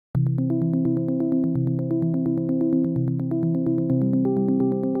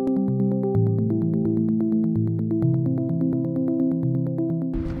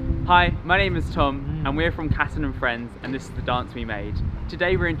Hi, my name is Tom and we're from Casson and Friends and this is the dance we made.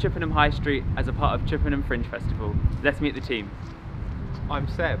 Today we're in Chippenham High Street as a part of Chippenham Fringe Festival. Let's meet the team. I'm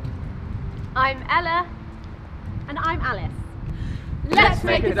Seb. I'm Ella. And I'm Alice. Let's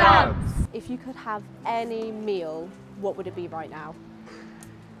make a dance! If you could have any meal, what would it be right now?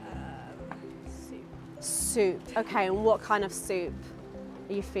 Soup. Soup. Okay, and what kind of soup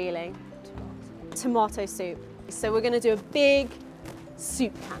are you feeling? Tomato soup. So we're going to do a big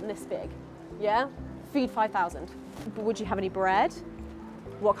soup can, this big. Yeah? Feed 5,000. But would you have any bread?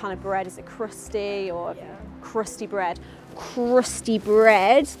 What kind of bread? Is it crusty or crusty bread? Crusty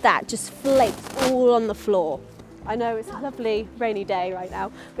bread that just flakes all on the floor. I know it's a lovely rainy day right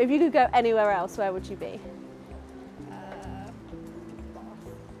now, but if you could go anywhere else, where would you be?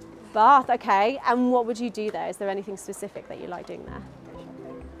 Bath, okay. And what would you do there? Is there anything specific that you like doing there?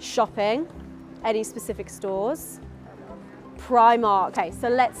 Shopping. Any specific stores? Primark. Okay, so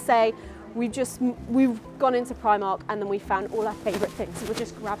let's say we've gone into Primark and then we found all our favourite things. So we're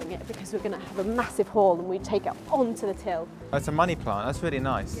just grabbing it because we're going to have a massive haul and we take it onto the till. It's a money plant. That's really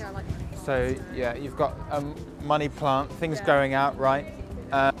nice. Yeah, I like it. So yeah, you've got a money plant, things going out, right?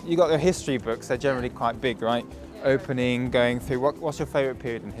 You've got the history books. They're generally quite big, right? Opening, going through. What's your favourite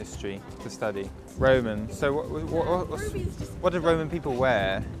period in history to study? Roman. So what did Roman people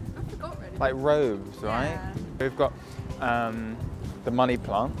wear? I forgot really. Like robes, right? Yeah. We've got the money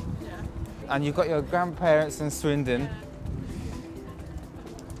plant. And you've got your grandparents in Swindon.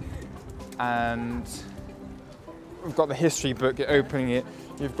 And we've got the history book, you're opening it.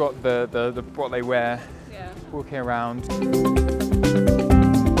 You've got the what they wear, walking around. I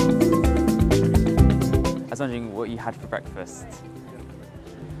was wondering what you had for breakfast.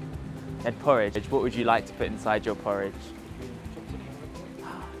 You had porridge. What would you like to put inside your porridge?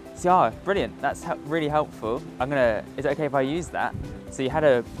 Yeah, brilliant. That's really helpful. Is it okay if I use that? So you had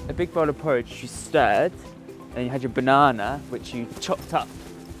a big bowl of porridge which you stirred, and you had your banana which you chopped up.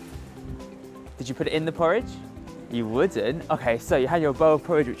 Did you put it in the porridge? You wouldn't? Okay, so you had your bowl of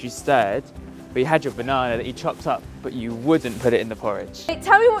porridge which you stirred, but you had your banana that you chopped up, but you wouldn't put it in the porridge.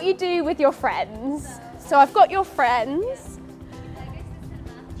 Tell me what you do with your friends. So I've got your friends.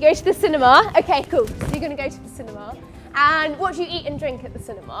 You go to the cinema. Okay, cool. So you're going to go to the cinema. And what do you eat and drink at the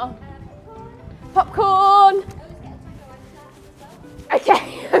cinema? Popcorn.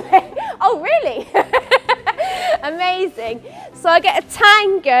 Okay. Oh, really? Amazing. So I get a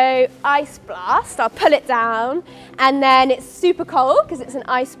Tango ice blast. I'll pull it down, and then it's super cold because it's an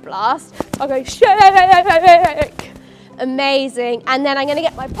ice blast. I'll go shake. Amazing. And then I'm going to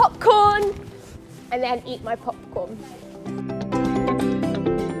get my popcorn and then eat my popcorn.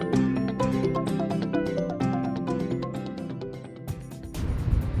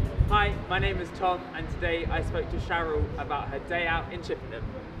 Hi, my name is Tom and today I spoke to Cheryl about her day out in Chippenham.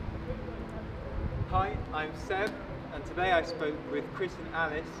 Hi, I'm Seb, and today I spoke with Chris and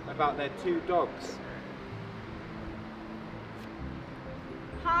Alice about their 2 dogs.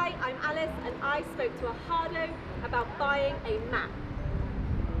 Hi, I'm Alice and I spoke to Ahado about buying a map.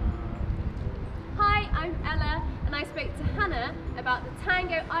 Hi, I'm Ella and I spoke to Hannah about the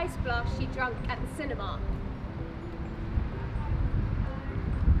Tango ice blast she drank at the cinema.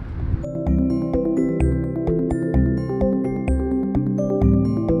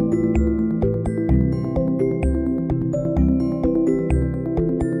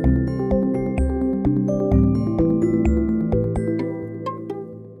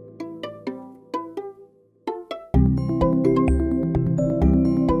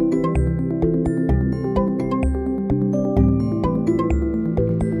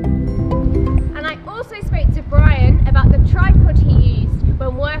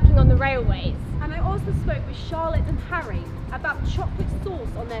 Railways. And I also spoke with Charlotte and Harry about chocolate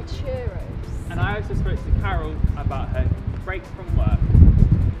sauce on their churros. And I also spoke to Carol about her break from work.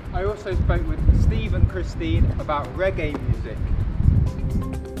 I also spoke with Steve and Christine about reggae music.